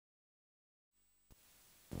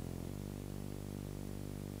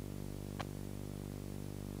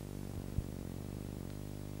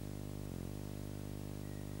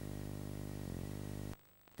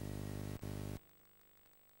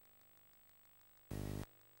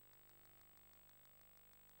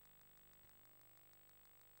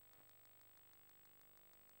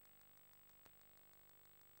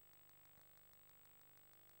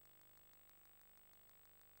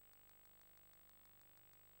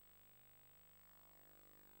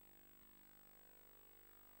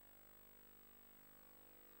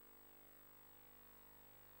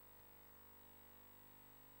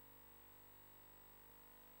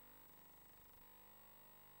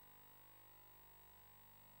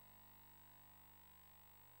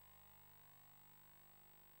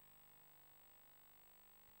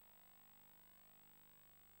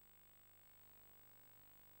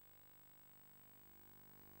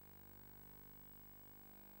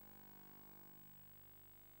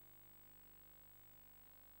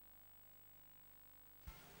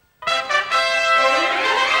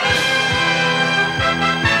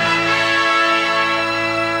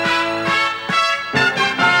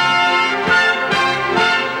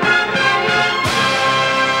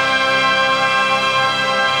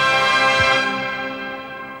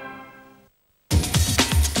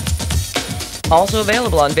Also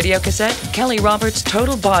available on videocassette, Keli Roberts'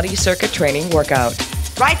 Total Body Circuit Training Workout.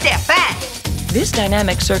 Right there, bang! This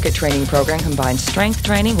dynamic circuit training program combines strength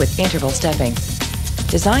training with interval stepping.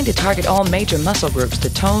 Designed to target all major muscle groups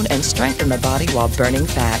to tone and strengthen the body while burning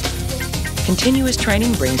fat. Continuous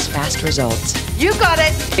training brings fast results. You got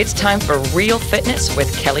it! It's time for real fitness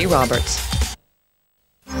with Keli Roberts.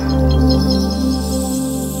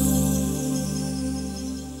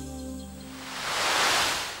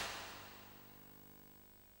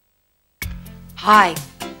 Hi,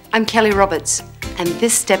 I'm Keli Roberts, and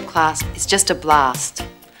this step class is just a blast.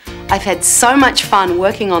 I've had so much fun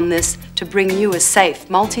working on this to bring you a safe,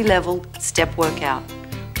 multi-level step workout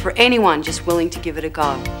for anyone just willing to give it a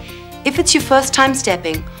go. If it's your first time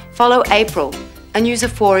stepping, follow April and use a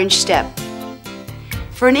 4-inch step.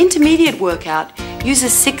 For an intermediate workout, use a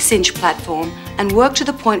 6-inch platform and work to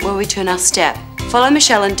the point where we turn our step. Follow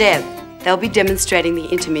Michelle and Deb. They'll be demonstrating the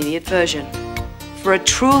intermediate version. For a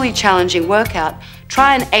truly challenging workout,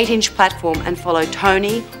 try an 8-inch platform and follow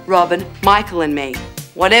Tony, Robin, Michael and me.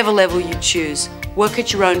 Whatever level you choose, work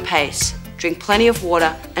at your own pace. Drink plenty of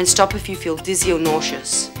water and stop if you feel dizzy or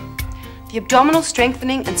nauseous. The abdominal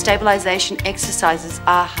strengthening and stabilization exercises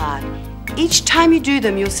are hard. Each time you do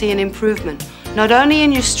them, you'll see an improvement, not only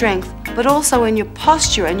in your strength, but also in your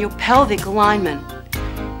posture and your pelvic alignment.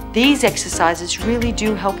 These exercises really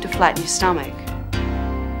do help to flatten your stomach.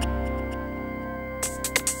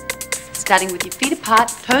 Starting with your feet apart,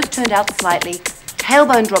 toes turned out slightly,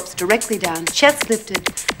 tailbone drops directly down, chest lifted,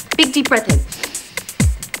 big deep breath in.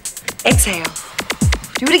 Exhale.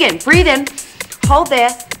 Do it again. Breathe in, hold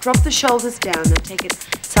there, drop the shoulders down. Now take it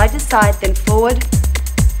side to side, then forward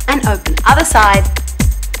and open. Other side.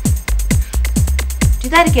 Do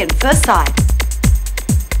that again. First side.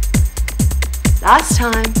 Last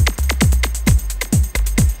time.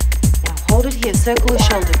 Now hold it here. Circle the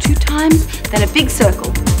shoulder 2 times, then a big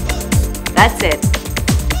circle. That's it.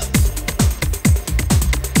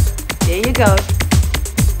 There you go.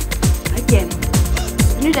 Again.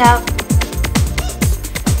 Turn it out.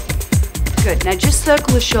 Good. Now just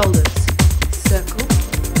circle the shoulders. Circle.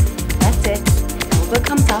 That's it. Elbow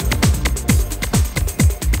comes up.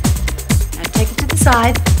 Now take it to the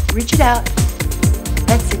side. Reach it out.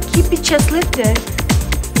 That's it. Keep your chest lifted.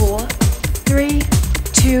 4, 3,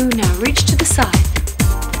 2. Now reach to the side.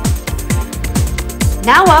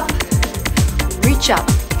 Now up. Reach up.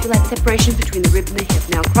 Feel that separation between the rib and the hip.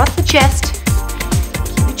 Now across the chest.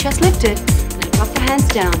 Keep your chest lifted. Now drop the hands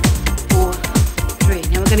down. 4, 3.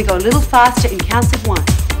 Now we're going to go a little faster in counts of 1.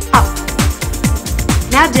 Up.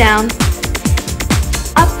 Now down.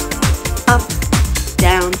 Up. Up.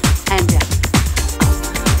 Down. And down. Up.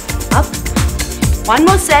 Up. One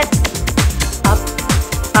more set. Up.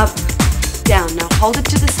 Up. Down. Now hold it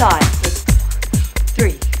to the side.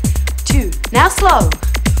 3, 2. Now slow.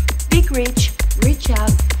 Big reach. Reach out.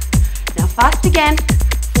 Now fast again.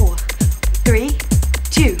 4, 3,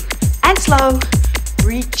 2. And slow.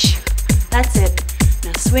 Reach. That's it.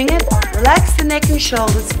 Now swing it. Relax the neck and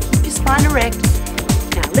shoulders. Keep your spine erect.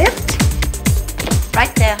 Now lift.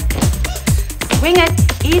 Right there. Swing it.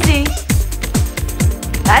 Easy.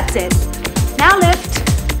 That's it. Now lift.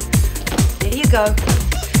 There you go.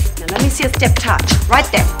 Now let me see a step touch. Right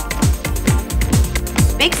there.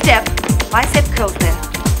 Big step. Bicep curls there.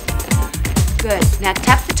 Good. Now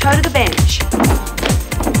tap the toe to the bench.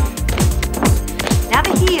 Now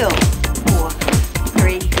the heel. 4,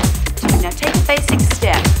 3, 2. Now take a basic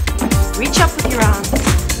step. Reach up with your arms.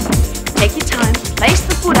 Take your time. Place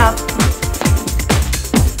the foot up.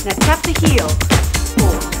 Now tap the heel.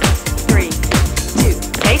 4, 3, 2.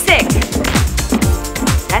 Basic.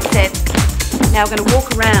 That's it. Now we're going to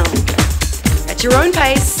walk around. At your own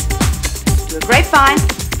pace. Do a grapevine.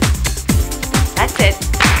 That's it.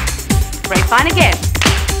 Grapevine again.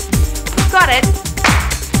 You've got it.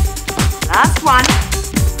 Last one.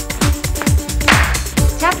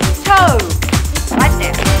 Tap the toe. Right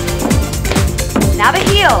there. Now the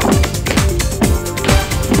heel.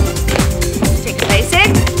 Take a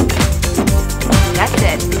basic. That's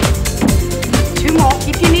it. 2 more.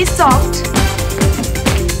 Keep your knees soft.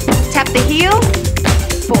 Tap the heel.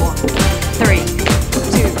 4, 3,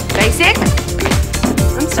 2. Basic.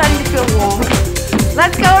 I'm starting to feel warm.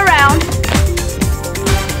 Let's go around.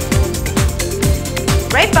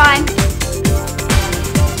 Grapevine.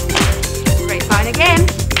 Grapevine again.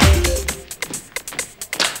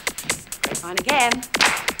 Grapevine again.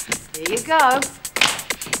 There you go.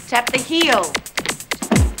 Tap the heel.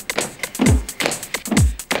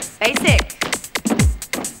 Basic.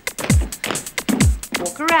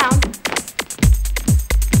 Walk around.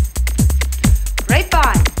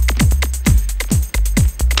 Grapevine.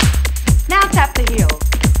 Now tap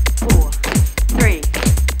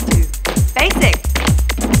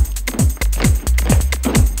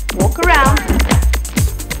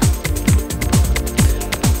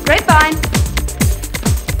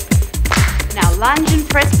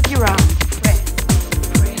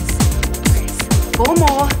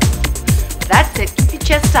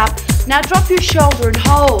chest up. Now drop your shoulder and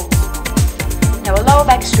hold. Now a lower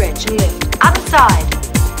back stretch and lift. Other side.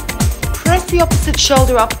 Press the opposite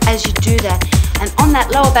shoulder up as you do that. And on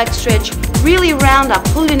that lower back stretch, really round up.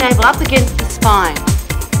 Pull your navel up against the spine.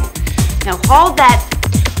 Now hold that.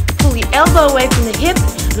 Pull the elbow away from the hip.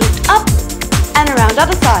 Lift up and around.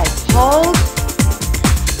 Other side. Hold.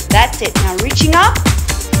 That's it. Now reaching up.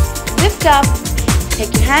 Lift up.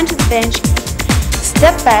 Take your hand to the bench.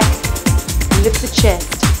 Step back. And lift the chest.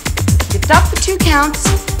 Lift up for 2 counts.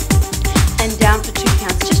 And down for 2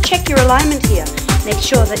 counts. Just check your alignment here. Make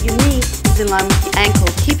sure that your knee is in line with the ankle.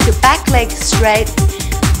 Keep your back leg straight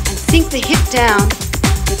and sink the hip down.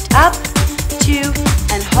 Lift up, 2,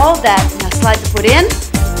 and hold that. Now slide the foot in.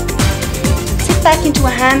 And sit back into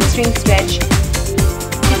a hamstring stretch,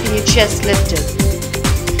 keeping your chest lifted.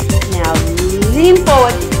 Now lean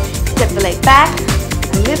forward, step the leg back,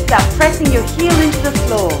 and lift up, pressing your heel into the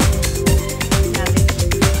floor. Now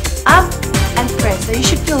lift up and press. So you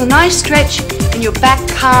should feel a nice stretch in your back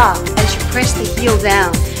calf as you press the heel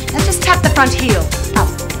down. Now just tap the front heel up.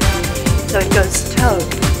 So it goes toe,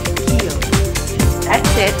 heel.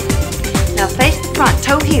 That's it. Now face the front,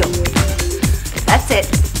 toe, heel. That's it.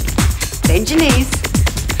 Bend your knees.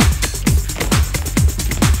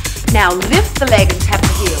 Now lift the leg and tap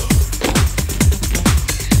the heel.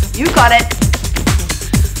 You got it.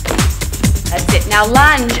 That's it. Now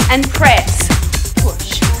lunge and press.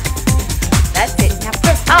 Push. That's it. Now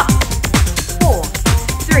press up. 4,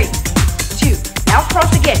 3, 2. Now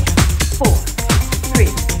cross again. 4, 3.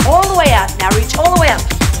 All the way out. Now reach all the way up.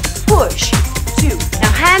 Push. 2.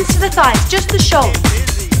 Now hands to the thighs, just the shoulders.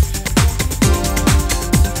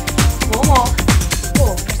 4 more.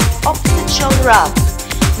 4. Press the opposite shoulder up.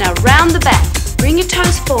 Now round the back. Bring your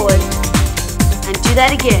toes forward. And do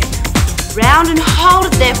that again. Round and hold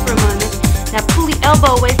it there for a moment. Now pull the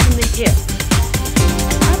elbow away from the hip.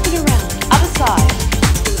 Up and around. Other side.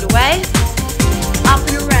 Pull it away. Up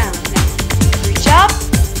and around. Now reach up.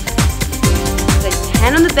 Place your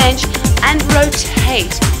hand on the bench and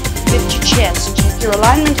rotate. Lift your chest. Check your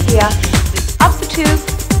alignment here. Lift up for 2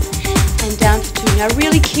 and down for 2. Now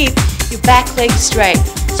really keep your back leg straight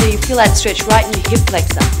so you feel that stretch right in your hip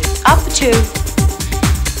flexor. Lift up for 2.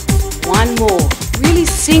 1 more. Really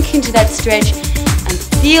sink into that stretch and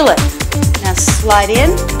feel it. Now slide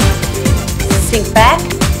in, sink back,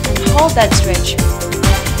 and hold that stretch.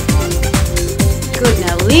 Good.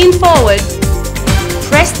 Now lean forward,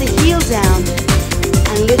 press the heel down,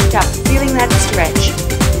 and lift up, feeling that stretch.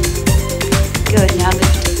 Good. Now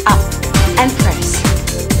lift up and press.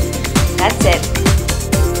 That's it.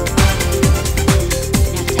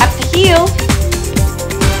 Now tap the heel.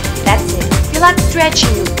 That's it. Feel that stretch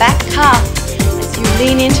in your back calf as you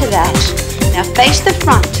lean into that. Now face the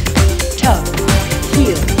front. Toe,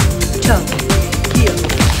 heel, toe, heel.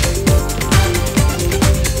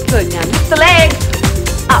 Good. Now lift the leg.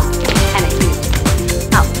 Up and a heel.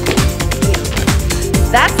 Up, heel.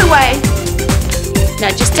 That's the way.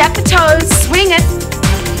 Now just tap the toes. Swing it.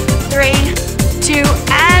 3, 2,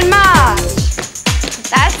 and march.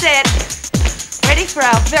 That's it. Ready for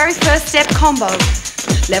our very first step combo.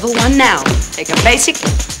 Level 1 now. Take a basic.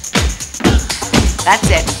 That's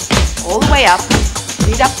it. All the way up.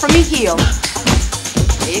 Lead up from your heel.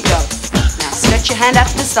 There you go. Now stretch your hand out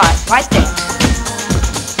to the side. Right there.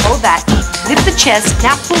 Hold that. Lift the chest.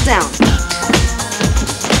 Now pull down.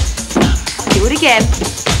 Do it again.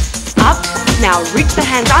 Up. Now reach the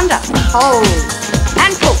hands under. Hold.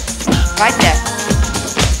 And pull. Right there.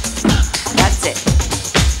 That's it.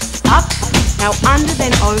 Up. Now under,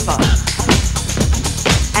 then over.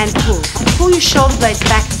 And pull. Pull your shoulder blades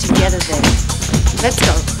back together there. Let's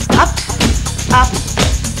go. Up, up,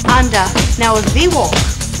 under. Now a V-walk.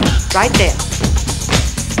 Right there.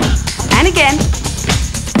 And again.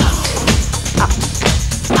 Up,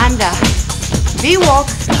 under. V-walk.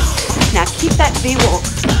 Now keep that V-walk.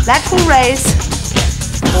 Lateral raise.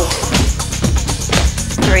 4,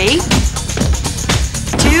 3,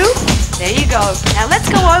 2. There you go. Now let's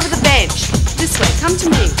go over the bench. This way. Come to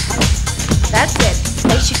me. That's it.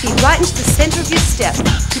 Place your feet right into the center of your step.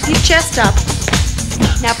 Keep your chest up.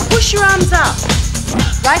 Now push your arms up.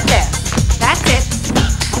 Right there. That's it.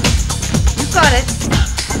 You got it.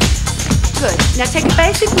 Good. Now take a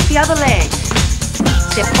basic with the other leg.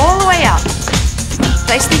 Step all the way up.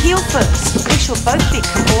 Place the heel first. Make sure both feet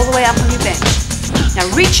come all the way up on your bench. Now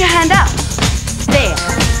reach your hand up. There.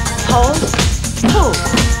 Hold. Pull.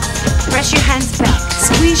 Press your hands back.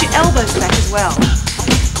 Squeeze your elbows back as well.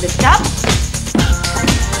 Lift up.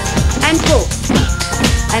 And pull.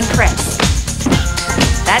 And press.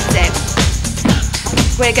 That's it.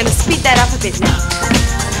 We're going to speed that up a bit now.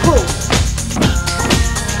 Pull.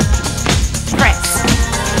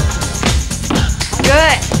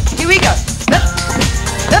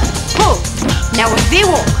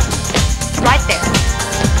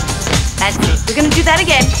 that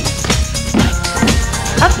again.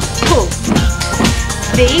 Up, pull.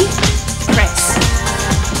 V, press.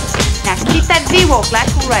 Now keep that V walk,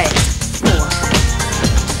 lateral raise. 4,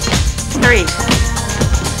 3,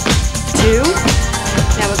 2.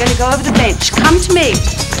 Now we're going to go over the bench. Come to me.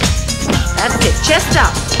 That's it. Chest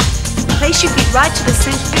up. Place your feet right to the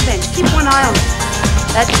center of the bench. Keep one eye on it.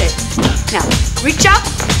 That's it. Now reach up.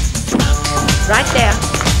 Right there.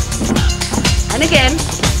 And again.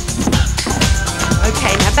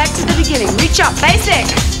 Okay, now back to the beginning. Reach up. Basic.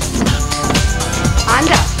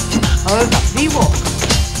 Under. Over. V-walk.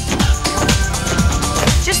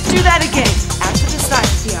 Just do that again. Out to the side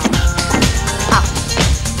of the arm. Up.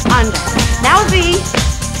 Under. Now V.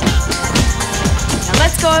 Now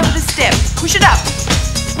let's go over the step. Push it up.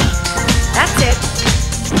 That's it.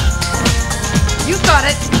 You got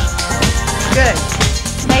it. Good.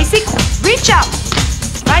 Basic. Reach up.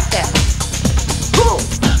 Right there. Pull.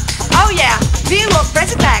 Oh yeah. V-walk.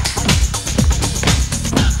 Press it back.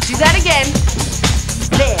 Do that again.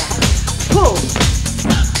 There. Pull.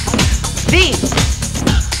 V.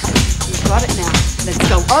 You got it now. Let's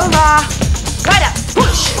go over. Right up.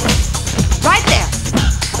 Push. Right there.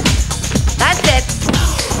 That's it.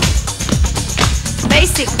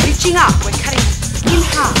 Basic. Reaching up. We're cutting in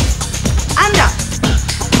half. Under.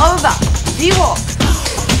 Over. V-walk.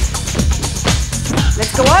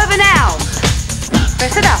 Let's go over now.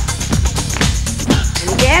 Press it up. And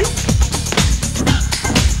again.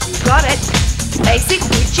 You got it. Basic.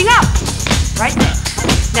 Reaching up. Right there.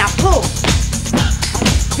 Now pull.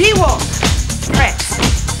 V-walk. Press.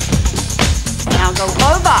 Now go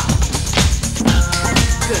over.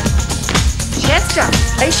 Good. Chest up.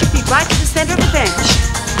 Place your feet right to the center of the bench.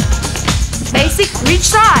 Basic. Reach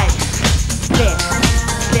side. There.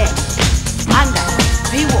 There. Under.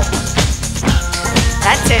 V-walk.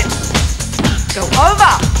 That's it. Go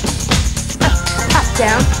over. Up,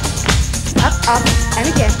 down. Up, and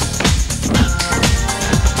again.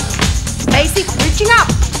 Basic. Reaching up.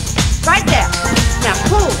 Right there. Now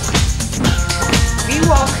pull.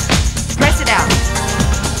 V-walk. Press it out.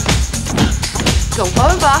 Go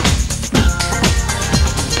over.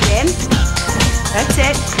 Again. That's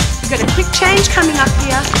it. We've got a quick change coming up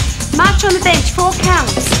here. March on the bench. 4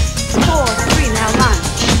 counts. 4, 3. Now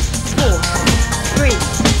lunge. 4, 3,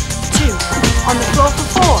 2. On the floor for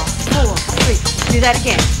 4, 4, 3. Do that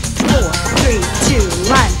again. 4, 3, 2.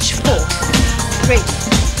 Lunge. 4, 3,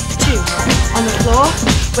 2. On the floor.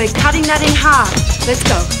 We're cutting that in half. Let's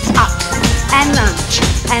go. Up. And lunge.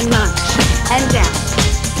 And lunge. And down.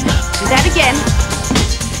 Do that again.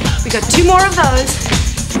 We got 2 more of those.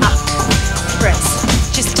 Up. Press.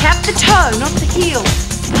 Just tap the toe, not the heel.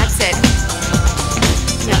 That's it.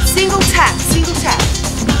 Now single tap, single tap.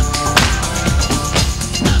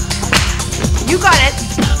 You got it.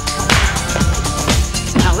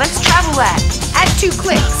 Now let's travel that. Add 2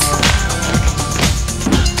 clicks.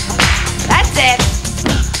 That's it.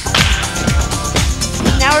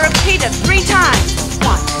 Now a repeater 3 times.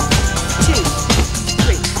 1, 2,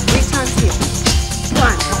 3. 3 times here.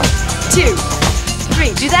 1, 2,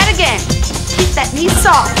 3. Do that again. Keep that knee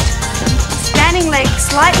soft. Standing leg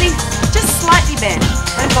slightly, just slightly bent.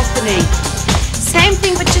 Don't lock the knee. Same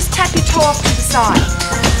thing, but just tap your toe off to the side.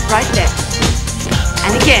 Right there.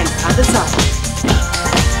 And again, other side.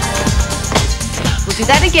 We'll do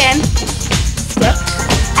that again. Step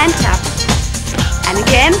and tap. And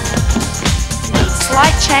again.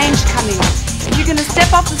 Slight change coming up. You're going to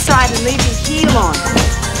step off the side and leave your heel on.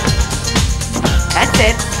 That's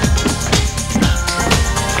it.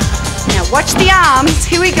 Now watch the arms.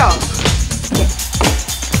 Here we go.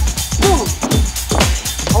 Boom.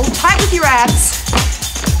 Hold tight with your abs.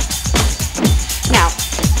 Now,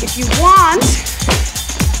 if you want,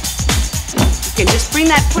 you can just bring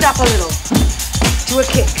that foot up a little. Do a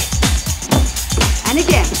kick. And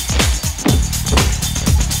again.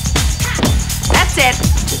 That's it.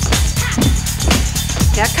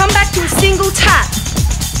 Now come back to a single tap.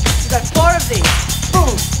 We've got 4 of these.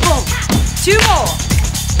 Boom, boom. 2 more.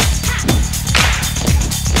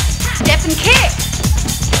 Step and kick.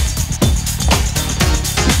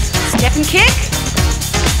 Step and kick.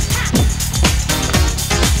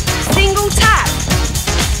 Single tap.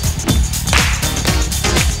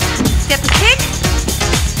 Step and kick.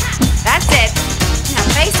 That's it. Now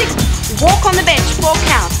basic. Walk on the bench. 4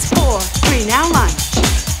 counts. 4, 3. Now lunge.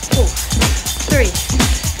 4, 3,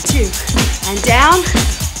 2. And down.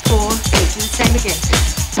 4. Do the same again.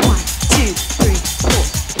 1, 2, 3, 4.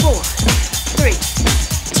 4, 3,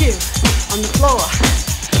 2. On the floor.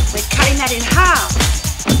 We're cutting that in half.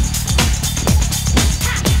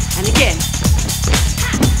 And again.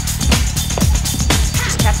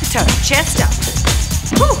 Just tap the toe. Chest up.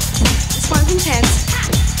 Whew, this one's intense.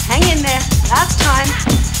 Hang in there. Last time.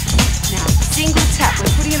 Now, single tap.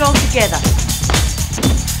 We're putting it all together.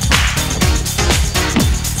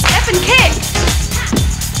 Step and kick.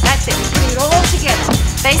 That's it. We're putting it all together.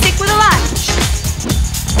 Basic with a lunge.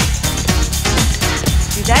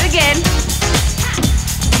 Do that again.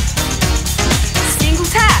 Single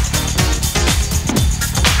tap.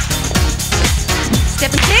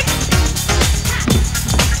 Step and kick.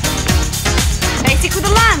 Basic with a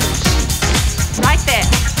lunge. Right there.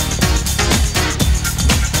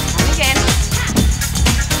 And again.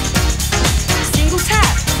 Single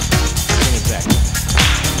tap. Bring it back.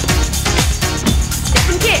 Step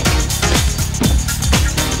and kick.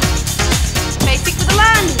 Basic with a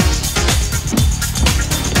lunge.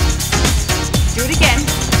 Do it again.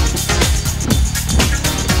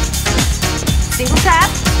 Single tap.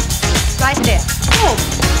 Right there. Boom.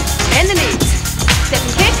 Bend the knees. Step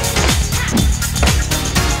and kick.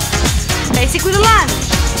 Basic with a lunge.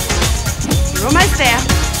 You're almost there.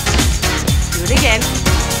 Do it again.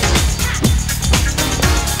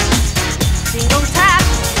 Single tap.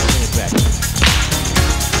 Bring it back.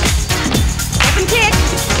 Step and kick.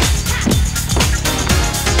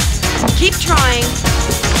 Keep trying.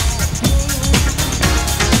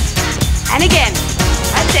 And again.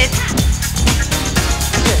 That's it.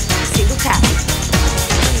 Good. Single tap.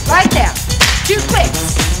 Right there. 2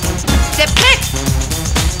 clicks. Step kick.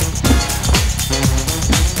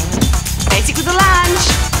 Basic with a lunge.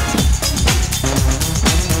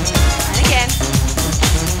 And again.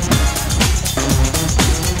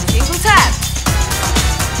 Single tap.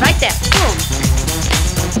 Right there. Boom.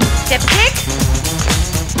 Step kick.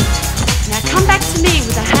 Now come back to me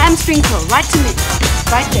with a hamstring curl. Right to me.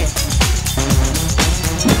 Right there.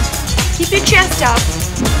 Keep your chest up.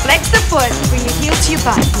 Flex the foot. Bring your heel to your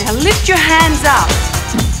butt. Now lift your hands up.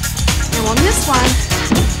 Now on this one,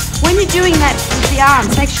 when you're doing that with the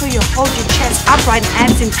arms, make sure you hold your chest upright and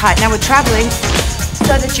abs in tight. Now we're traveling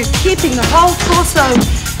so that you're keeping the whole torso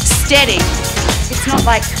steady. It's not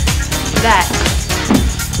like that.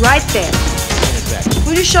 Right there. Bring it back.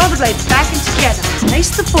 Put your shoulder blades back and together.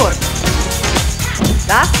 Face the foot.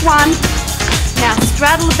 Last one. Now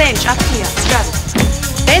straddle the bench up here. Straddle.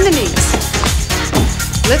 Bend the knees.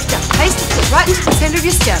 Lift up. Face the foot right into the center of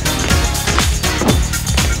your step.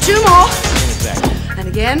 2 more. Bring it back. And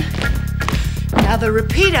again. Now the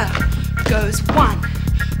repeater goes 1,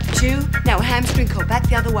 2. Now a hamstring curl. Back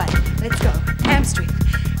the other way. Let's go. Hamstring.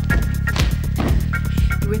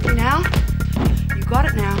 You with me now? You got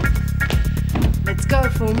it now. Let's go.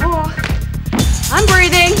 4 more. I'm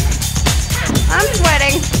breathing. I'm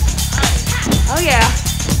sweating. Oh yeah.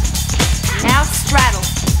 Now straddle.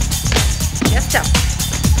 Chest up.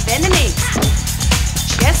 Bend the knees.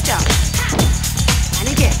 Chest up. And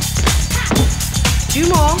again. 2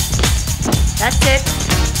 more. That's it.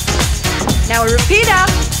 Now a repeater.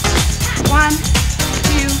 1,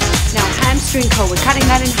 2. Now hamstring curl. We're cutting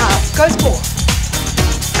that in half. Goes 4,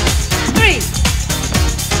 3,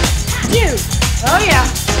 2. Oh yeah.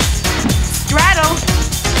 Straddle.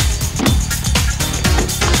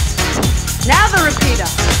 Now the repeater.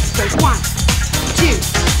 Goes 1, 2.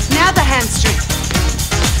 Now the hamstring.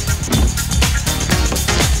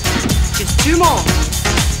 Just 2 more.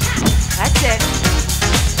 That's it.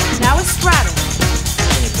 Now a straddle.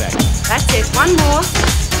 Bring it back. That's it. 1 more.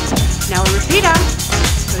 Now a repeater.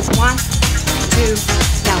 Goes 1, 2.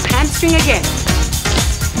 Now hamstring again.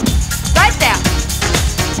 Right there.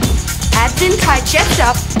 Abs in tight, chest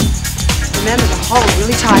up. Remember to hold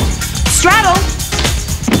really tight. Straddle.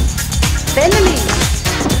 Bend the knees.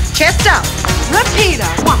 Chest up. Repeater.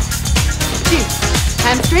 1, 2.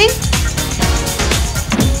 Hamstring.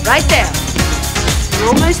 Right there. You're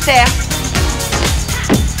almost there.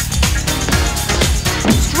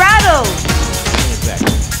 Straddle. Bring it back.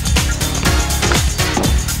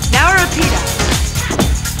 Now a repeater.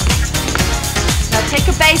 Now take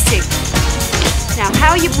a basic. Now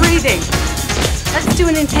how are you breathing? Let's do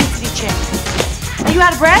an intensity check. Are you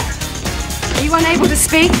out of breath? Are you unable to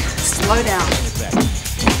speak? Slow down. Bring it back.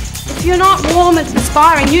 If you're not warm and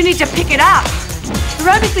perspiring, you need to pick it up.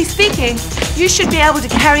 Aerobically speaking, you should be able to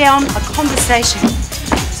carry on a conversation.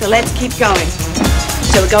 So let's keep going.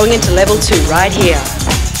 So we're going into level 2 right here.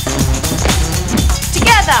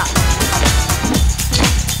 Together.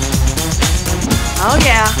 Oh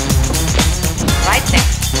yeah. Right there.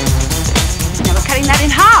 Now we're cutting that in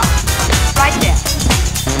half. Right there.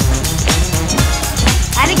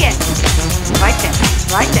 And again. Right there.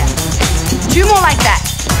 Right there. 2 more like that.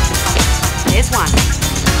 There's 1.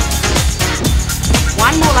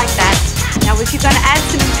 1 more like that. Now if you're going to add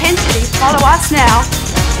some intensity, follow us now.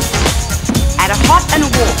 Add a hop and a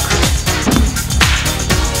walk.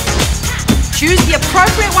 Choose the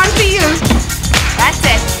appropriate one for you. That's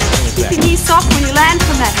it. Keep your knees soft when you land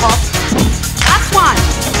from that hop. Last one.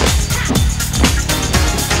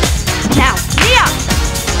 Now, knee up.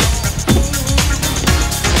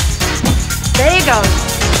 There you go.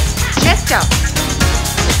 Chest up.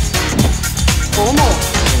 4 more.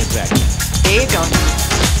 There you go.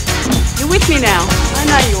 You're with me now. I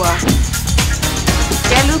know you are.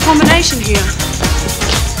 Get a little combination here.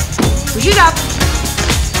 Push it up.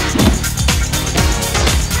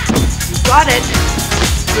 You got it.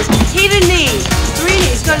 Repeat a knee. 3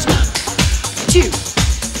 knees. Go to 2,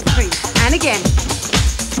 3, and again.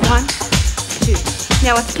 1, 2.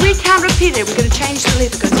 Now a 3 count repeated. We're going to change the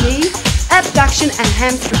lead. It goes knee, abduction, and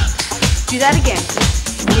hamstring. Do that again.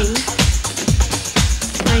 Knee.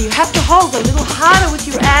 Now you have to hold a little harder with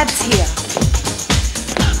your abs here,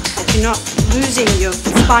 that you're not losing your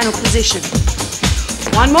spinal position.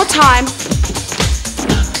 1 more time.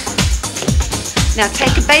 Now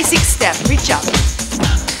take a basic step. Reach up.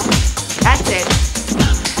 That's it.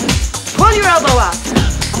 Pull your elbow up.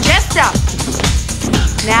 Chest up.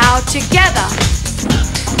 Now together.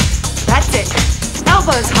 That's it.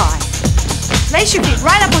 Elbows high. Place your feet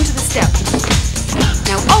right up onto the step.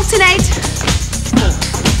 Now alternate. 4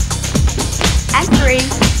 and 3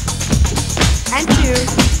 and 2.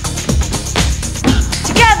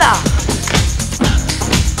 Together.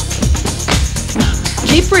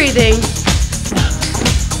 Keep breathing.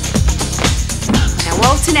 Now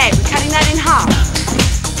alternate. We're cutting that in half.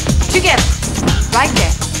 Together. Right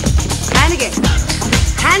there. And again.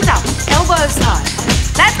 Hands up. Elbows high.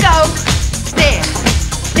 Let's go. There.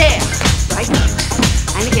 There. Right there.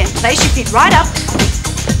 And again. Place your feet right up.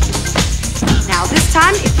 Now this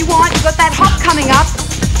time, if you want, you've got that hop coming up.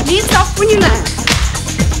 Knees off when you land.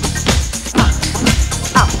 Up.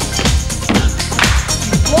 Up.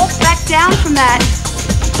 Walk back down from that.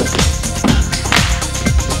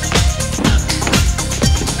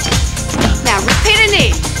 Now repeat a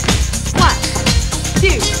knee. 1,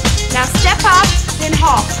 2. Now step up, then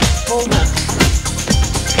hop or walk.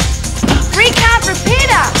 3 count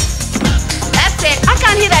repeater. That's it. I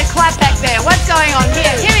can't hear that clap back there. What's going on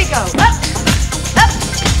here? Here we go. Up, up.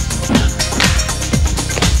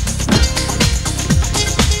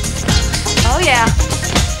 Oh yeah.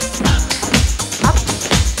 Up.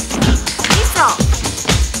 Be soft.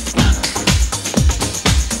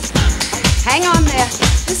 Hang on there.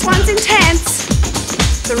 This one's intense.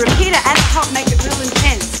 The repeater and the hop make it real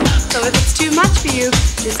intense. So if it's too much for you,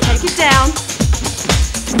 just take it down.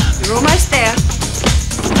 You're almost there.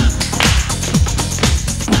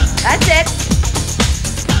 That's it.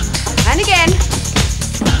 And again.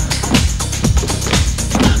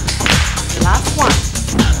 Last one.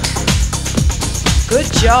 Good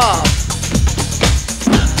job.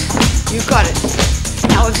 You got it.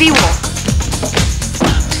 Now a V-walk.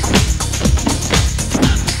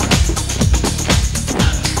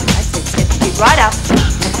 That's it. Step your feet right up.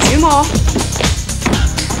 2 more.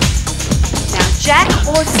 Now jack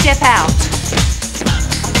or step out.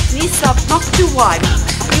 Knees soft, not too wide.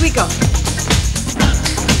 Here we go.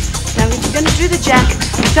 Now if you're going to do the jack,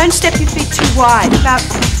 don't step your feet too wide, about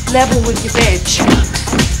level with your veg.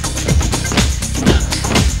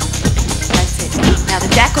 That's it. Now the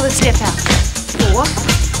jack or the step out. 4,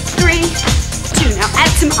 3, 2. Now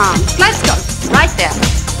add some arms. Let's go. Right there.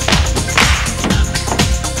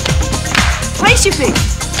 Place your feet.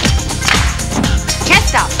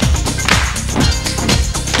 Chest up.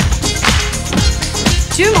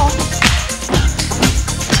 2 more.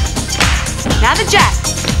 Now the jack.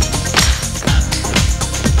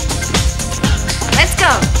 Let's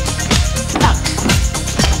go. Up.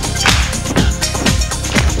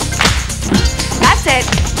 That's it.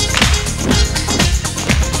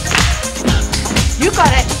 You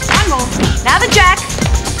got it. 1 more. Now the jack.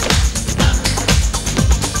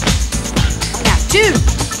 Now 2.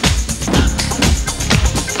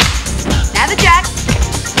 Now the jack.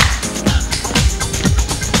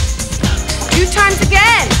 2 times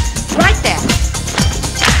again. Right there.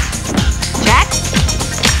 Jack.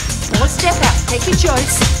 Or step out. Take your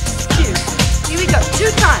choice. 2. Here we go.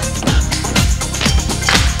 2 times.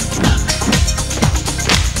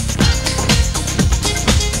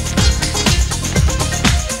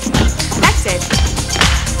 That's it.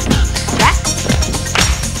 Jack.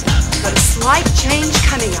 Got a slight change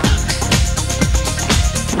coming up.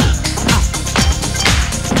 Up.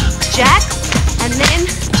 Jack. And then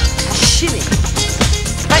a shimmy.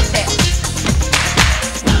 Right there.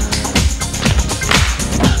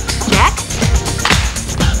 Jack.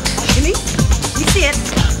 Shimmy. You see it.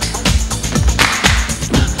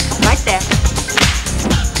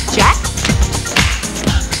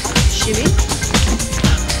 Jimmy.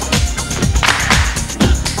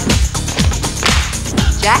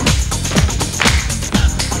 Jack.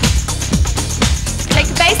 Take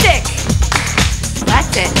the basic.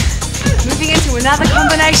 That's it. Moving into another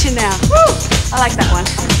combination now. Woo! I like that one.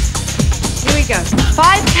 Here we go.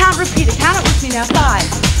 5 count repeater. Count it with me now. 5,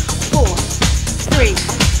 4, 3,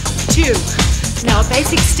 2. Now a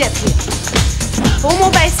basic step here. 4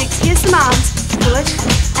 more basics. Here's some arms. Pull it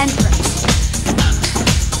and press.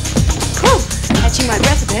 Cool. Catching my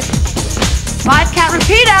breath a bit. 5 count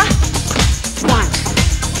repeater. 1,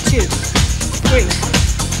 2, 3,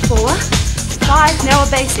 4, 5. Now a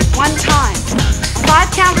basic. 1 time.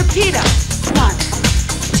 5 count repeater. 1,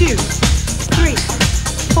 2, 3,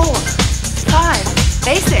 4, 5.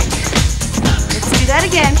 Basic. Let's do that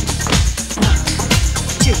again.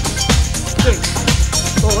 2, 3,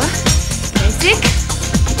 4. Basic.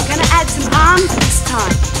 We're going to add some arms this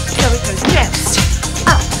time. So it goes chest,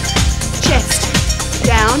 up, chest,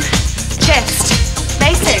 down, chest.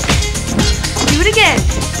 Basic. Do it again.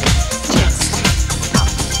 Chest, up,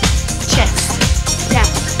 chest, down,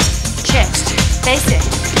 chest. Basic.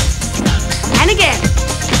 And again.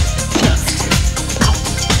 Chest, up,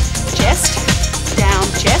 chest, down,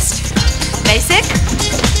 chest. Basic.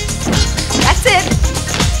 That's it.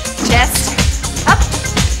 Chest, up.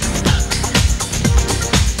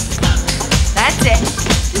 That's it.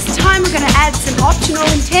 This time we're going to add some optional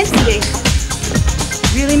intensity.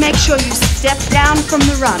 Really make sure you step down from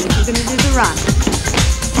the run if you're going to do the run.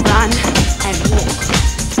 Run and walk.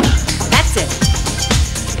 That's it.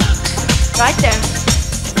 Right there.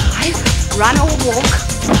 5, run or walk.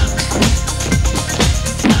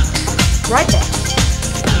 Right there.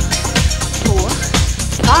 4,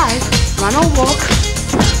 5, run or walk.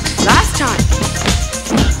 Last time.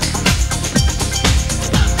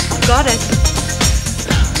 Got it.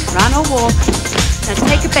 Run or walk. Now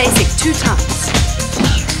take a basic 2 times.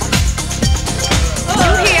 2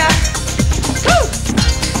 here. Woo!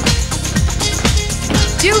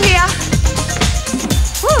 2 here.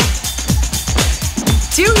 Woo!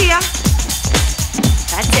 2 here.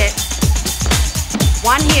 That's it.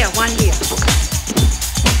 1 here, 1 here.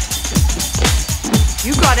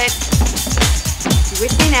 You got it. You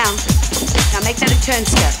with me now? Now make that a turn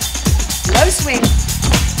step. Low swing.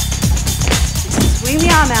 Just swing the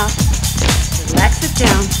arm out. Relax it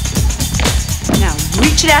down. Now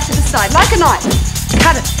reach it out to the side like a knife.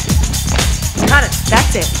 Cut it. Cut it.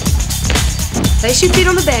 That's it. Place your feet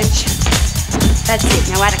on the bench. That's it.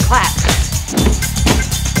 Now add a clap.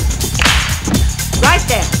 Right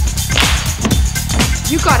there.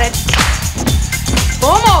 You got it. 4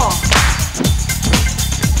 more.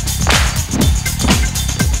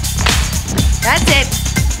 That's it.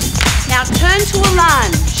 Now turn to a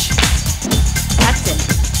lunge. That's it.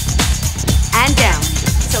 And down.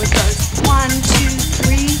 So it goes 1, 2,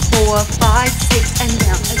 3, 4, 5, 6, and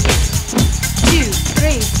down again. 2,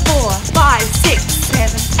 3, 4, 5, 6, 7,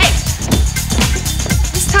 8.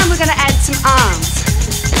 This time we're going to add some arms.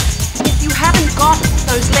 If you haven't got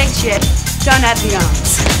those legs yet, don't add the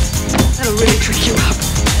arms. That'll really trick you up.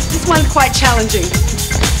 This one's quite challenging.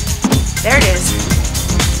 There it is.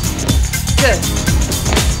 Good.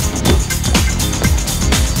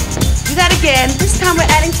 Do that again. This time we're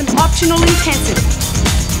adding some optional intensity.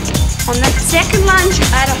 On that second lunge, you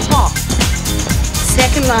add a hop.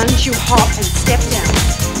 Second lunge, you hop and step down.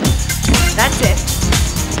 That's it.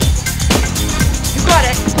 You got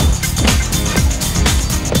it.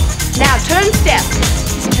 Now turn step.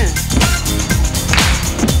 Turn.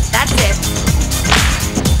 That's it.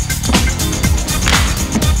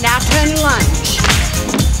 Now turn and lunge.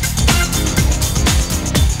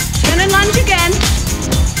 Turn and lunge again.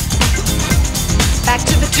 Back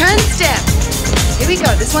to the turn step. Here we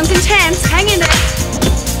go. This one's intense. Hang in there.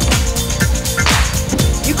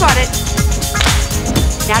 You got it.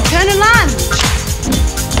 Now turn and lunge.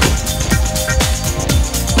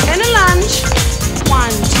 Turn and lunge.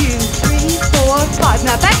 1, 2, 3, 4, 5.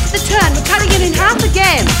 Now back to the turn. We're cutting it in half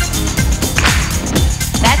again.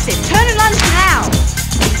 That's it. Turn and lunge now.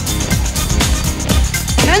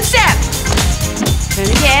 Turn step. Turn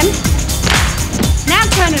again. Now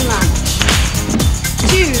turn and lunge.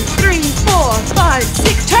 2, 3, 4, 5,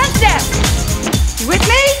 6. Turn step. You with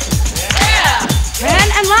me? Yeah. Turn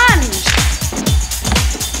and lunge.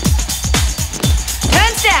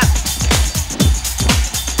 Turn step.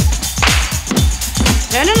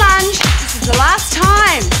 Turn and lunge. This is the last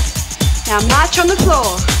time. Now march on the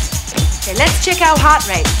floor. Okay, let's check our heart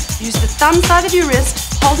rate. Use the thumb side of your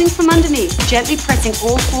wrist, holding from underneath, gently pressing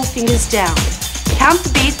all 4 fingers down. Count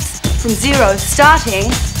the beats from 0,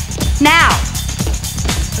 starting now.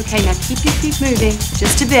 Okay, now keep your feet moving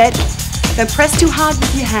just a bit. Don't press too hard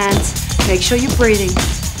with your hands. Make sure you're breathing.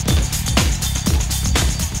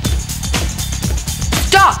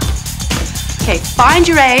 Stop! Okay, find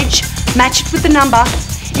your age, match it with the number.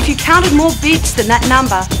 If you counted more beats than that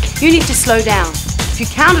number, you need to slow down. If you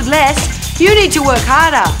counted less, you need to work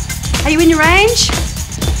harder. Are you in your range?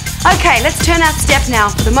 Okay, let's turn our step now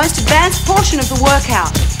for the most advanced portion of the workout.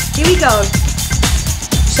 Here we go.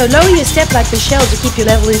 So lower your step like Michelle to keep your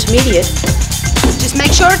level intermediate. Just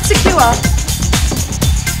make sure it's secure.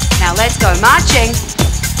 Now let's go marching.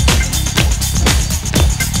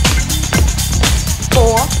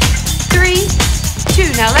 4, 3,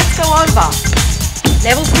 2. Now let's go over.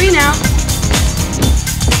 Level 3 now.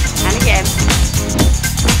 And again.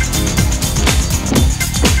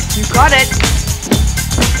 You got it.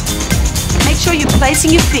 Make sure you're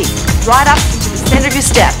placing your feet right up into the center of your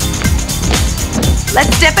step.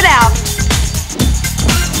 Let's step it out.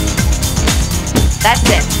 That's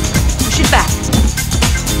it. Push it back.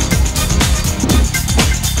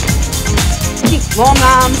 Keep long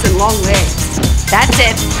arms and long legs. That's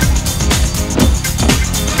it.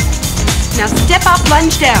 Now step up,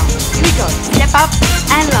 lunge down. Here we go. Step up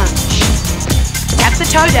and lunge. Tap the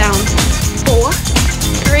toe down. 4,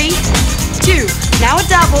 3, 2. Now a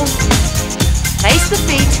double. Place the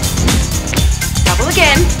feet. Double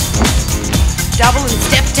again. Double and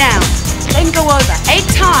step down. Then go over 8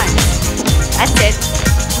 times. That's it.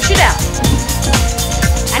 Push it out.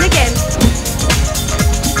 And again.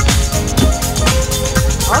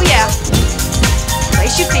 Oh yeah.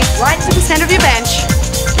 Place your feet right to the center of your bench.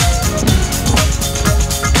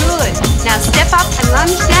 Good. Now step up and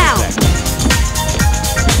lunge down.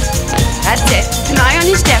 That's it. Keep an eye on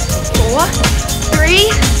your step. 4, 3,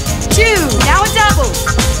 2. Now a double.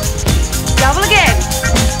 Double again.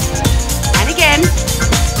 And again.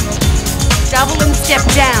 Double and step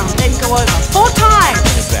down. Then go over 4 times.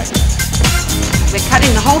 We're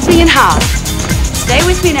cutting the whole thing in half. Stay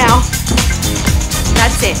with me now.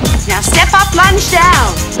 That's it. Now step up, lunge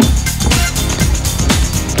down.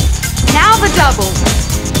 Now the double.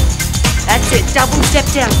 That's it. Double, step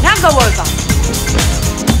down. Now go over.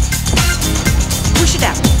 Push it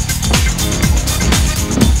out.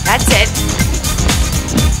 That's it.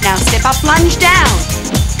 Now step up, lunge down.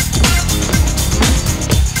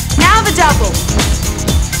 Now the double.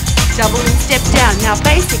 Double and step down. Now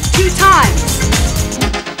basic 2 times.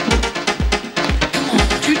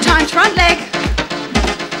 2 times front leg.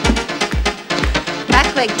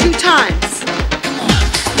 Back leg 2 times.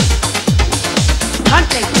 Front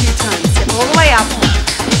leg 2 times. Step all the way up.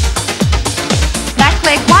 Back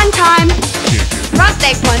leg 1 time. Front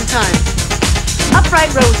leg 1 time.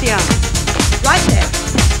 Upright row with the arm. Right there.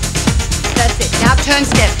 That's it. Now turn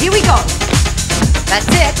step. Here we go. That's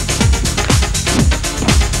it.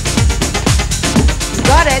 You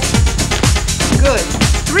got it. Good.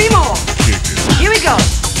 3 more. Here we go.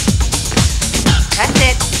 That's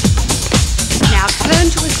it. Now turn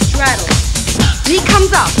to a straddle. Knee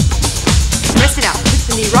comes up. Press it out. Lift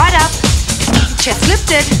the knee right up. Keep your chest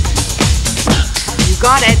lifted. You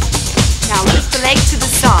got it. Now lift the leg to the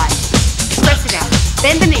side. Press it out.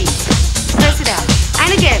 Bend the knee. Press it out.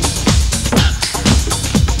 And again.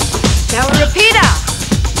 Now a repeater.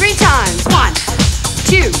 3 times. 1,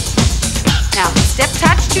 2. Now step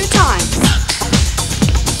touch 2 times.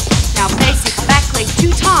 Now basic back leg 2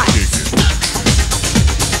 times.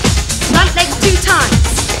 Front leg 2 times.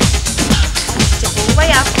 Step all the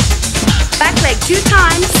way up. Back leg 2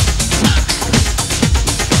 times.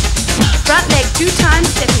 Front leg 2 times.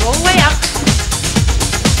 Stepping all the way up.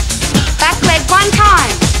 Back leg 1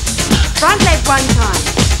 time. Front leg 1 time.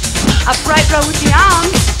 Upright row with the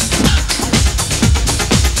arms.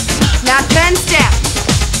 Now turn step.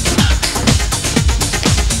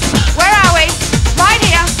 Where are we? Right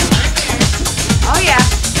here. Oh yeah.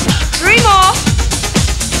 3 more.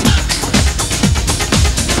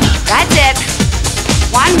 That's it.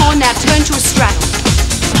 1 more. Now turn to a straddle.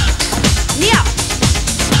 Knee up.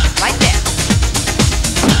 Right there.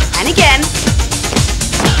 And again.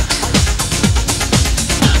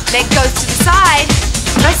 Leg goes to the side.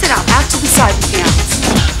 Press it up. Out to the side with the arms.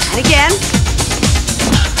 And again.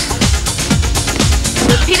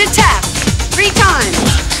 Repeat a tap. 3 times.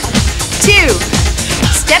 2.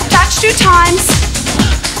 Step touch 2 times.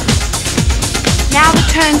 Now the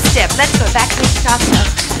turn step. Let's go back to the start step.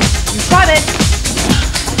 You got it.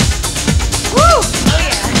 Woo! Oh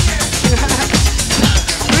yeah.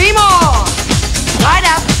 3 more. Right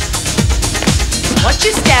up. Watch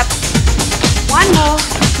your step. 1 more.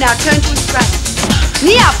 Now turn to a straddle.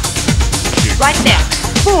 Knee up. Right there.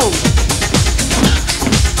 Boom.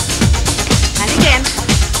 And again.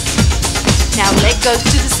 Now leg goes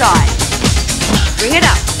to the side. Bring it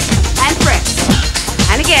up. And press.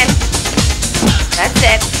 And again. That's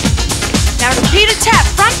it. Now repeat a tap.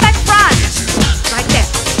 Front, back, front. Right there.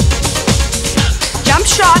 Jump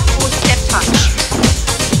shot or step touch.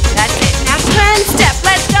 That's it. Now turn, step.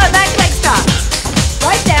 Let's go. Back leg starts.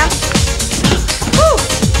 Right there. Woo.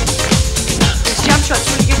 This jump shot's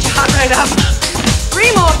really get your heart rate up. 3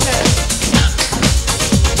 more turns.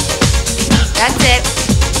 That's it.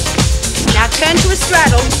 Now turn to a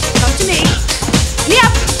straddle. Come to me. Knee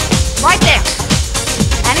up. Right there.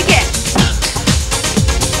 And again.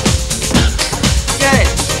 Good.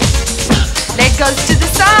 Leg goes to the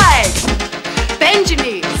side. Bend your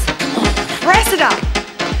knees. Press it up.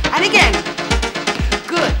 And again.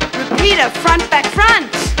 Good. Repeat a front, back,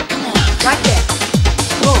 front. Right there.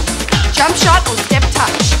 Boom. Jump shot or step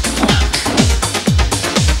touch.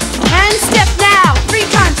 Hand step now. 3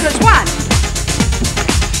 times goes 1,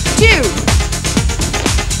 2,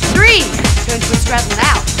 3. Turn to a straddle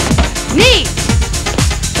now. Knee.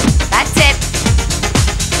 That's it.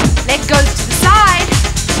 Leg goes to the side.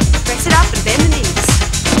 Press it up and bend the knees.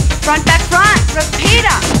 Front, back, front.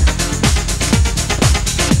 Repeater.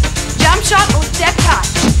 Jump shot or step touch.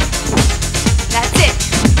 That's it.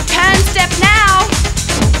 Turn step now.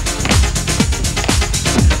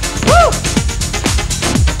 Woo!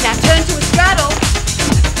 Now turn to a straddle.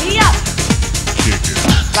 Knee up.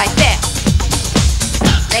 Right there.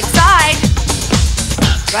 Leg side.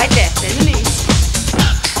 Right there. Bend the knees.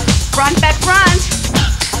 Front, back, front.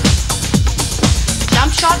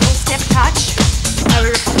 Jump shot or step touch. Now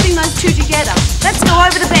we're putting those 2 together. Let's go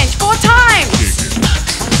over the bench 4 times.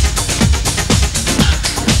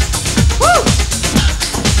 Woo!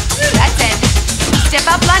 That's it. Step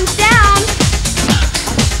up, lunge down.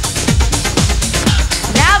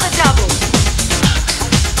 Now the double.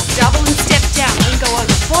 Double and step down. Then go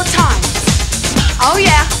over 4 times. Oh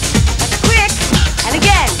yeah. That's quick. And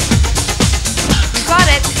again. You got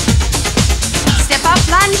it. Step up,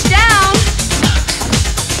 lunge down.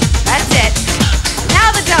 That's it.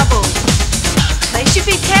 Now the double. Place your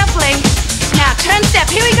feet carefully. Now turn step.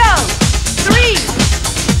 Here we go. 3,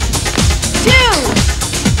 2.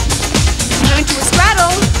 Turn to a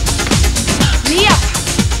straddle. Knee up.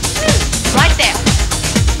 Right there.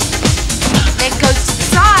 Leg goes to the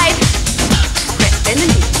side. Press, bend the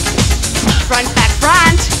knee. Front, back,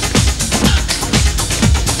 front.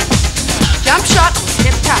 Jump shot or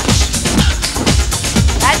step touch.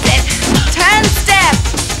 That's it. Turn step.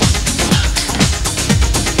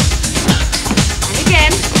 And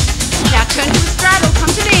again. Now turn to a straddle.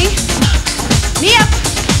 Come to me. Knee up.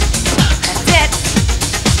 That's it.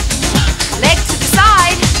 Leg to the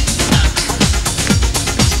side.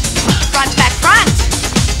 Front, back, front.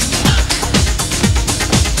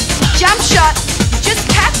 Jump shot. Just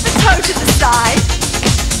tap the toe to the side.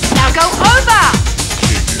 Now go over.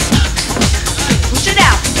 Push it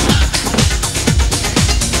out.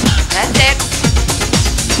 That's it.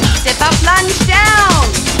 Step up, lunge down.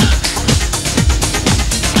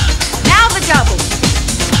 Now the double.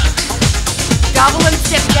 Double and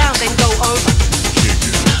step down, then go over.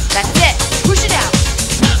 That's it. Push it out.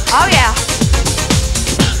 Oh yeah.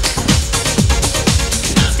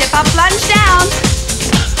 Step up, lunge down.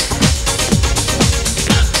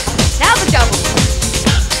 Now the double.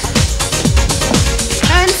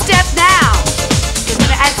 Turn step now. We're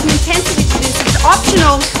going to add some intensity to this. It's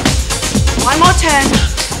optional. 1 more turn.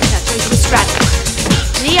 Now turn to a straddle.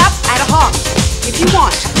 Knee up, add a hop if you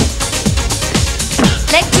want.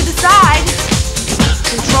 Leg to the side.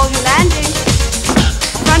 Control your landing.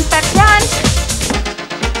 Front, back, front.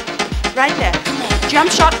 Right there.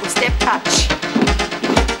 Jump shot or step touch.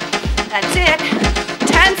 That's it.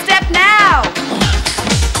 Turn step now.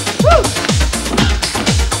 Woo!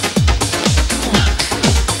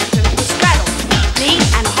 Turn to a straddle. Knee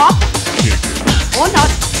and hop. Or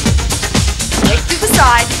not. Leg to the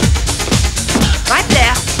side. Right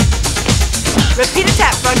there. Repeat a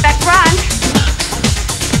tap. Front, back, front.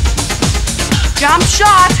 Jump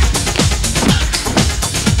shot.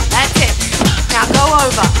 That's it. Now go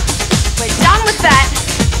over. We're done with that.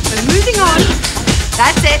 We're moving on.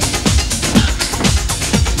 That's it.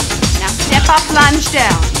 Now step up, lunge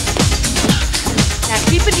down. Now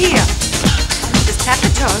keep it here. Just tap the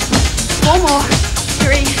toe. 4 more.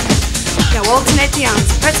 3. Now alternate the arms.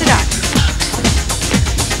 Press it up.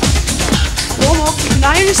 4 more. Keep an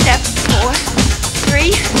eye on your step. 4,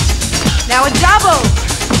 3. Now a double.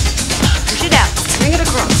 Push it out. Swing it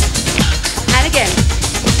across. And again.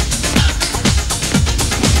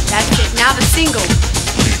 That's it. Now the single.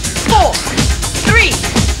 4, 3,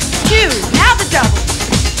 2. Now the double.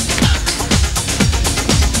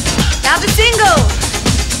 Now the single.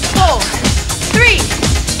 4, 3,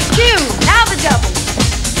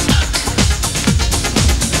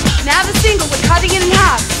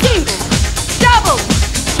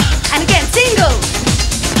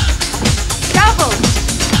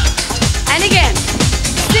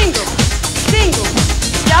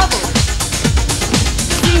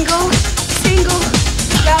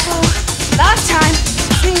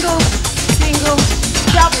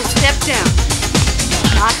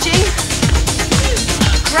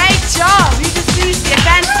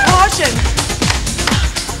 motion.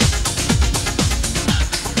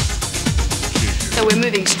 So we're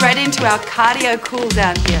moving straight into our cardio cool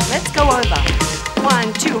down here. Let's go over.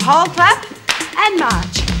 1, 2, hold, clap, and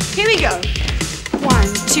march. Here we go. 1,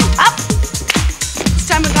 2, up. This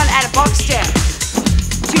time we're gonna add a box step.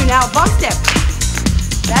 2, now a box step.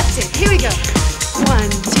 That's it, here we go. 1,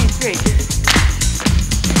 2, 3.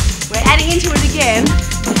 We're adding into it again.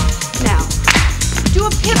 Now, do a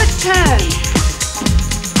pivot turn.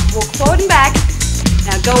 Walk forward and back.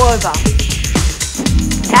 Now go over.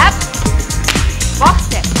 Tap. Box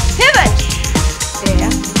step. Pivot.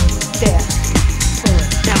 There. There. Forward.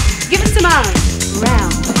 Now, give it some arms.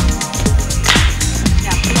 Round.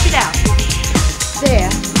 Now, push it out.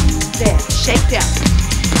 There. There. Shake down.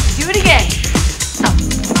 Do it again. Up.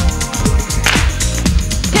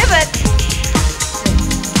 Pivot.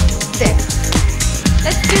 There.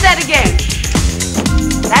 Let's do that again.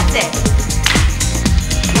 That's it.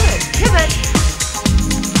 Good. Pivot.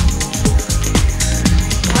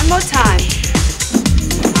 One more time.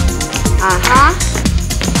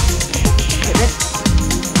 Pivot.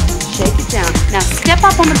 Shake it down. Now step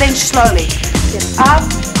up on the bench slowly. Step up,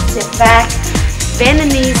 step back, bend the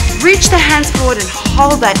knees, reach the hands forward and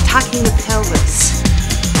hold that, tucking the pelvis.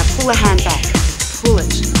 Now pull the hand back. Pull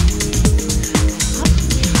it.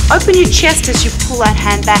 Open your chest as you pull that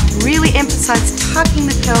hand back. Really emphasize tucking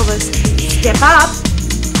the pelvis. Step up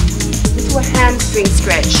into a hamstring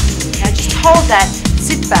stretch. Now just hold that.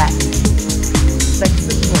 Sit back. Flex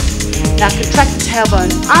the foot. Now contract the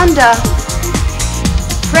tailbone under.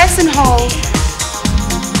 Press and hold.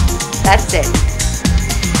 That's it.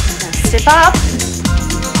 Now step up.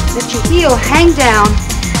 Let your heel hang down.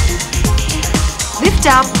 Lift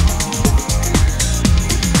up.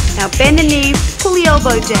 Now bend the knee. Pull the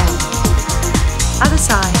elbow down. Other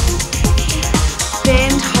side.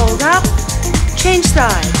 Bend, hold up, change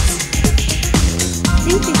sides.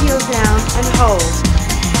 Sink the heel down and hold.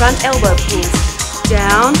 Front elbow pulls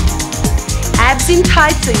down. Abs in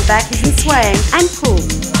tight so your back isn't swaying. And pull.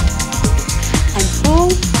 And pull.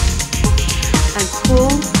 And pull.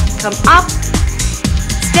 Come up.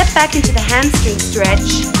 Step back into the hamstring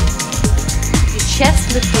stretch. Your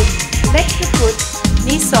chest lifted. Flex the foot.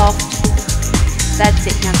 Knee soft. That's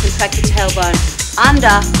it. Now contract the tailbone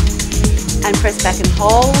under and press back and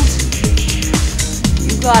hold.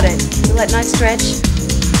 You got it. Feel that nice stretch?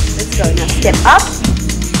 Let's go. Now step up,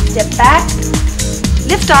 step back,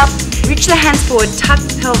 lift up, reach the hands forward, tuck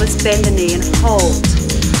the pelvis, bend the knee and hold.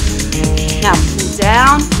 Now pull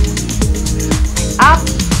down, up,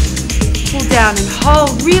 pull down and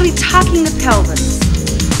hold, really tucking the pelvis.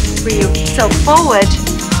 Bring yourself forward,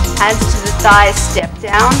 hands to the thighs, step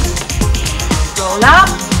down. Roll up.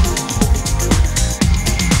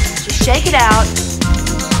 Just shake it out.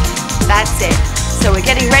 That's it. So we're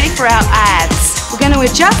getting ready for our abs. We're going to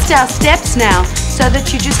adjust our steps now so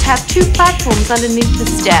that you just have 2 platforms underneath the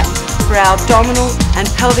step for our abdominal and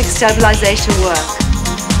pelvic stabilization work.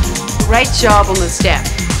 Great job on the step.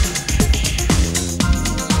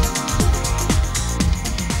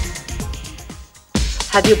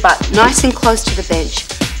 Have your butt nice and close to the bench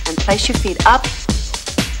and place your feet up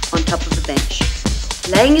on top of the bench.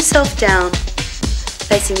 Laying yourself down,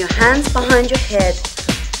 placing your hands behind your head,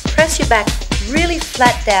 press your back really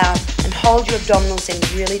flat down and hold your abdominals in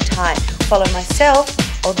really tight. Follow myself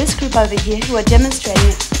or this group over here who are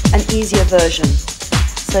demonstrating an easier version.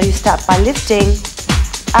 So you start by lifting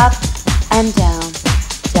up and down,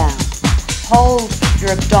 down. Hold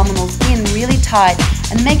your abdominals in really tight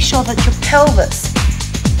and make sure that your pelvis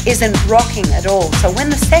isn't rocking at all. So when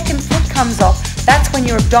the second foot comes off, that's when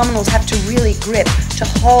your abdominals have to really grip to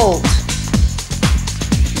hold.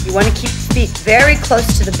 You want to keep feet very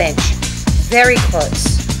close to the bench, very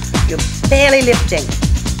close. You're barely lifting.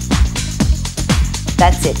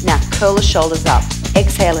 That's it. Now curl the shoulders up.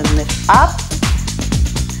 Exhale and lift up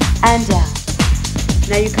and down.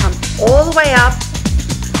 Now you come all the way up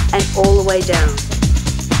and all the way down.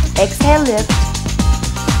 Exhale, lift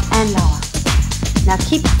and lower. Now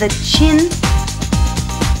keep the chin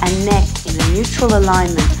and neck in a neutral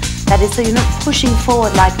alignment. That is, so you're not pushing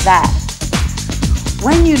forward like that.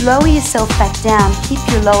 When you lower yourself back down, keep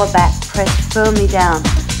your lower back pressed firmly down.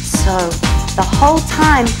 So the whole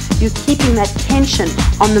time you're keeping that tension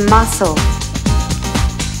on the muscle.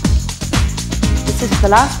 This is the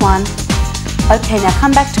last one. Okay, now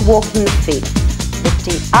come back to walking the feet.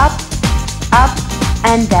 Lifting up, up,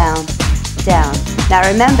 and down, down. Now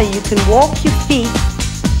remember, you can walk your feet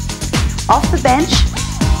off the bench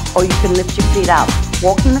or you can lift your feet up.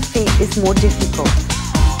 Walking the feet is more difficult.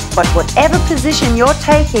 But whatever position you're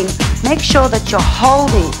taking, make sure that you're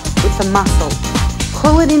holding with the muscle.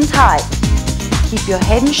 pull it in tight. Keep your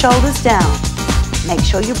head and shoulders down. Make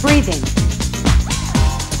sure you're breathing.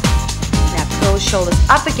 Now curl shoulders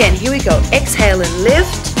up again. Here we go. Exhale and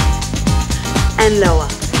lift and lower.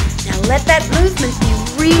 Now let that movement be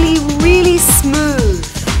really, really smooth.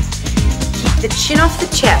 Keep the chin off the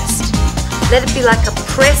chest. Let it be like a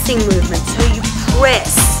pressing movement, so you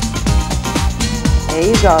press. There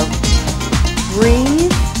you go.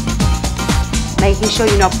 Breathe. Making sure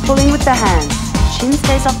you're not pulling with the hands. Chin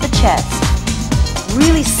stays off the chest.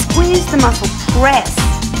 Really squeeze the muscle, press.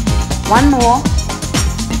 One more.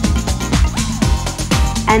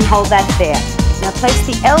 And hold that there. Now place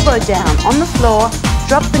the elbow down on the floor,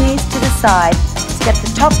 drop the knees to the side, step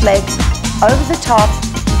the top leg over the top,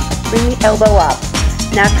 bring the elbow up.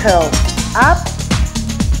 Now curl up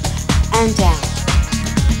and down.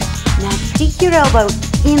 Now dig your elbow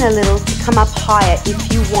in a little to come up higher if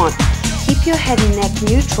you want. Keep your head and neck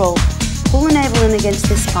neutral. Pull the navel in against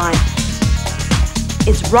the spine.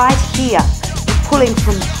 It's right here. You're pulling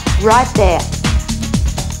from right there.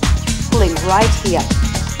 You're pulling right here.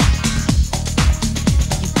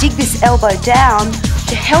 You dig this elbow down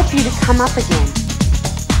to help you to come up again.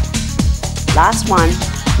 Last one.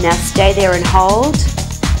 Now stay there and hold.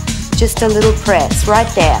 Just a little press right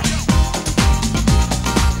there.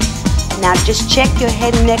 Now just check your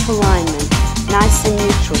head and neck alignment. Nice and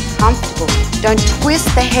neutral, comfortable. Don't twist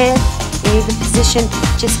the head in either position.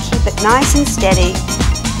 Just keep it nice and steady.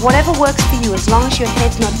 Whatever works for you, as long as your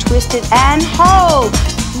head's not twisted. And hold.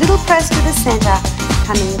 Little press to the center.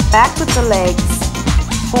 Coming back with the legs.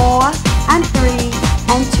 4 and 3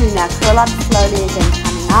 and 2. Now curl up slowly again.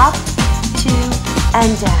 Coming up, 2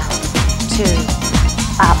 and down. 2,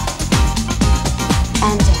 up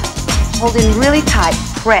and down. Hold in really tight.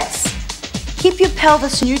 Press. Keep your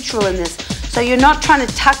pelvis neutral in this, so you're not trying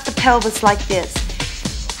to tuck the pelvis like this.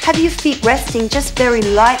 Have your feet resting just very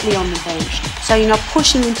lightly on the bench, so you're not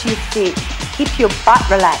pushing into your feet. Keep your butt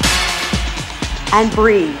relaxed. And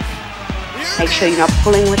breathe. Make sure you're not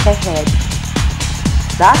pulling with the head.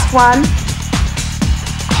 Last one.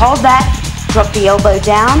 Hold that. Drop the elbow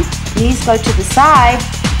down. Knees go to the side.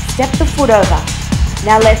 Step the foot over.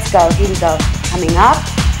 Now let's go. Here we go. Coming up.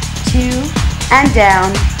 2 and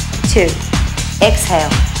down. 2. Exhale.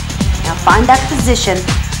 Now find that position.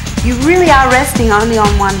 You really are resting only on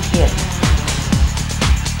one hip.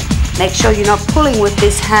 Make sure you're not pulling with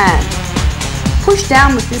this hand. Push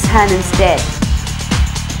down with this hand instead.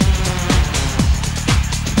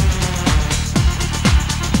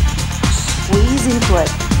 Squeeze into it.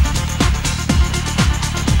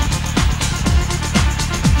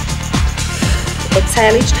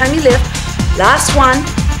 Exhale each time you lift. Last one.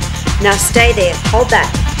 Now stay there. Hold that.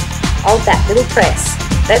 Hold that little press.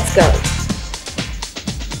 Let's go.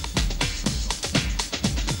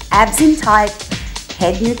 Abs in tight,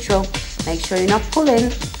 head neutral. Make sure you're not pulling.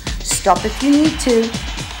 Stop if you need to.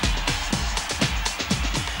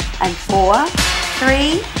 And 4,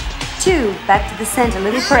 3, 2. Back to the center,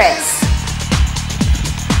 little press.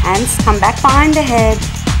 Hands come back behind the head.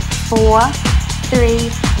 4, 3.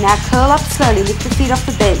 Now curl up slowly. Lift the feet off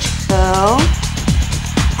the bench. Curl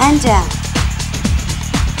and down.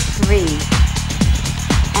 3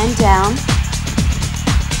 and down.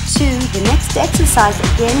 2. The next exercise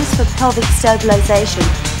again is for pelvic stabilization.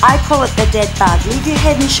 I call it the dead bug. Leave your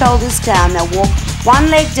head and shoulders down. Now walk one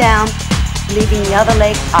leg down, leaving the other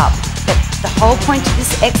leg up. But the whole point of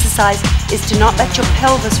this exercise is to not let your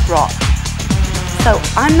pelvis rock. So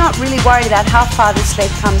I'm not really worried about how far this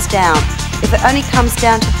leg comes down. If it only comes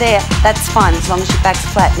down to there, that's fine as long as your back's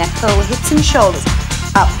flat. Now curl the hips and shoulders.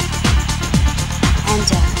 Up and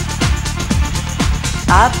down.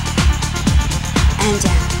 Up and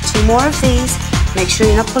down. 2 more of these. Make sure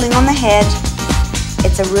you're not pulling on the head.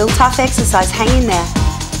 It's a real tough exercise. Hang in there.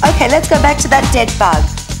 Okay, let's go back to that dead bug.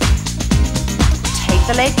 Take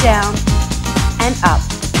the leg down and up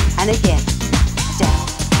and again. Down.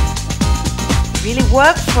 Really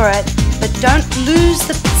work for it, but don't lose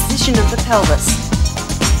the position of the pelvis.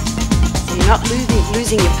 So you're not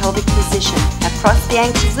losing your pelvic position. Now cross the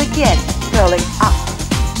ankles again, curling up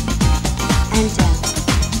and down.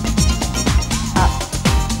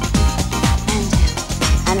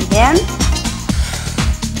 And again.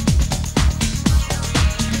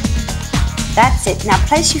 That's it. Now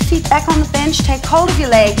place your feet back on the bench. Take hold of your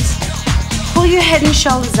legs. Pull your head and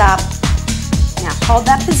shoulders up. Now hold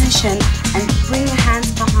that position and bring your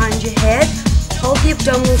hands behind your head. Hold the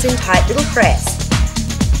abdominals in tight. Little press.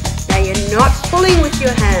 Now you're not pulling with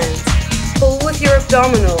your hands. Pull with your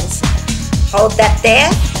abdominals. Hold that there.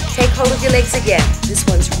 Take hold of your legs again. This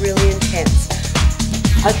one's really intense.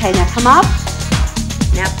 Okay, now come up.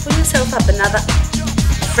 Now pull yourself up another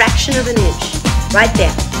fraction of an inch. Right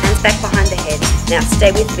there. Hands back behind the head. Now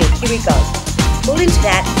stay with me. Here we go. Pull into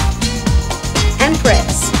that and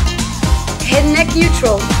press. Head and neck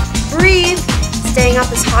neutral. Breathe. Staying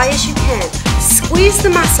up as high as you can. Squeeze the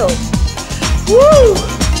muscle. Woo!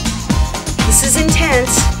 This is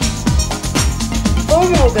intense. 4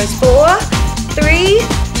 more. Goes 4, 3,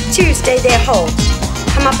 2. Stay there. Hold.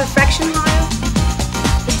 Come up a fraction higher.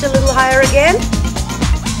 Lift a little higher again.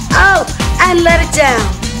 Oh, and let it down.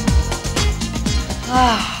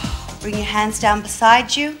 Bring your hands down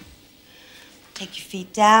beside you. Take your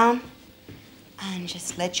feet down. And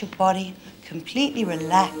just let your body completely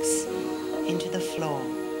relax into the floor.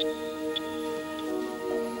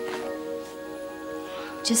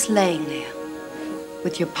 Just laying there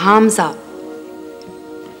with your palms up.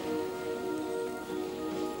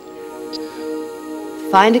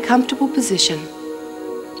 Find a comfortable position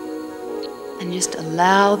and just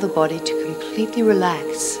allow the body to completely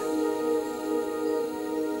relax.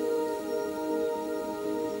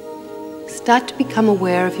 Start to become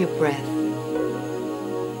aware of your breath.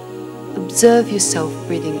 Observe yourself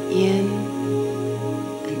breathing in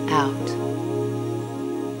and out.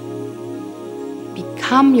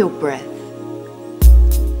 Become your breath.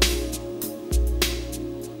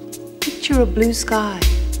 Picture a blue sky.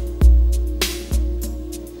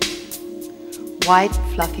 White,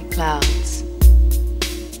 fluffy clouds.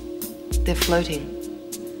 They're floating.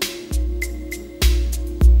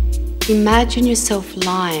 Imagine yourself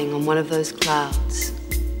lying on one of those clouds.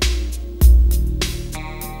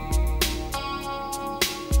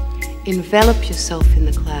 Envelop yourself in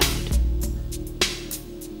the cloud.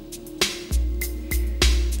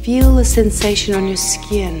 Feel the sensation on your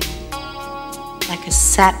skin like a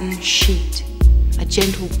satin sheet, a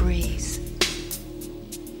gentle breeze.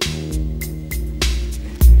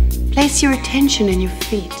 Place your attention in your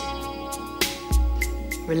feet.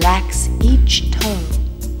 Relax each toe.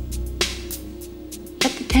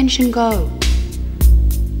 Let the tension go.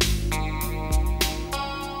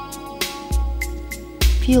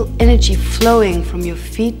 Feel energy flowing from your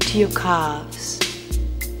feet to your calves.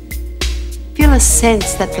 Feel a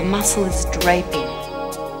sense that the muscle is draping.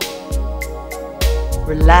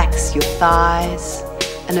 Relax your thighs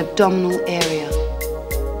and abdominal area.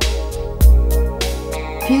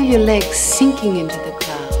 Feel your legs sinking into the cloud.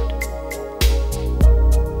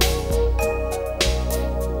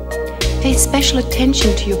 Pay special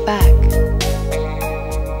attention to your back.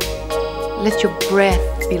 Let your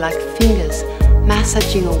breath be like fingers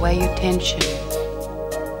massaging away your tension.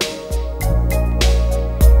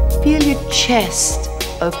 Feel your chest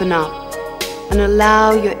open up and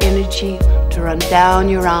allow your energy to run down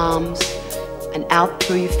your arms and out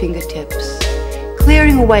through your fingertips,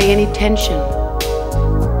 clearing away any tension.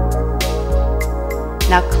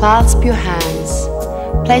 Now clasp your hands,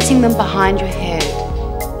 placing them behind your head,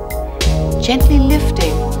 gently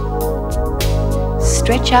lifting.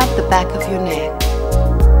 Stretch out the back of your neck.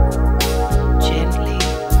 Gently,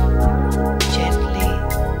 gently.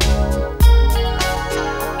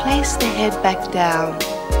 Place the head back down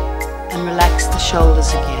and relax the shoulders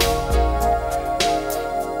again.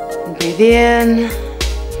 And breathe in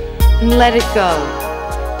and let it go.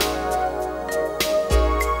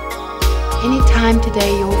 Anytime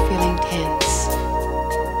today you're feeling tense,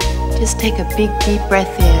 just take a big deep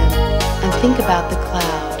breath in and think about the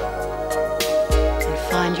cloud and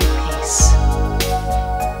find your peace.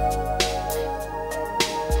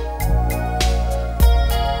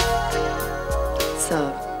 So,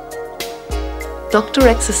 Dr.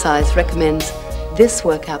 Exercise recommends this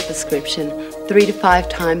workout prescription 3 to 5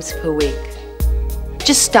 times per week.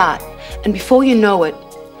 Just start, and before you know it,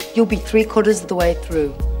 you'll be 3/4 of the way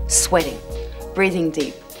through, sweating, breathing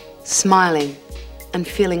deep, smiling, and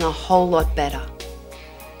feeling a whole lot better.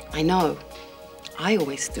 I know, I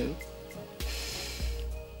always do.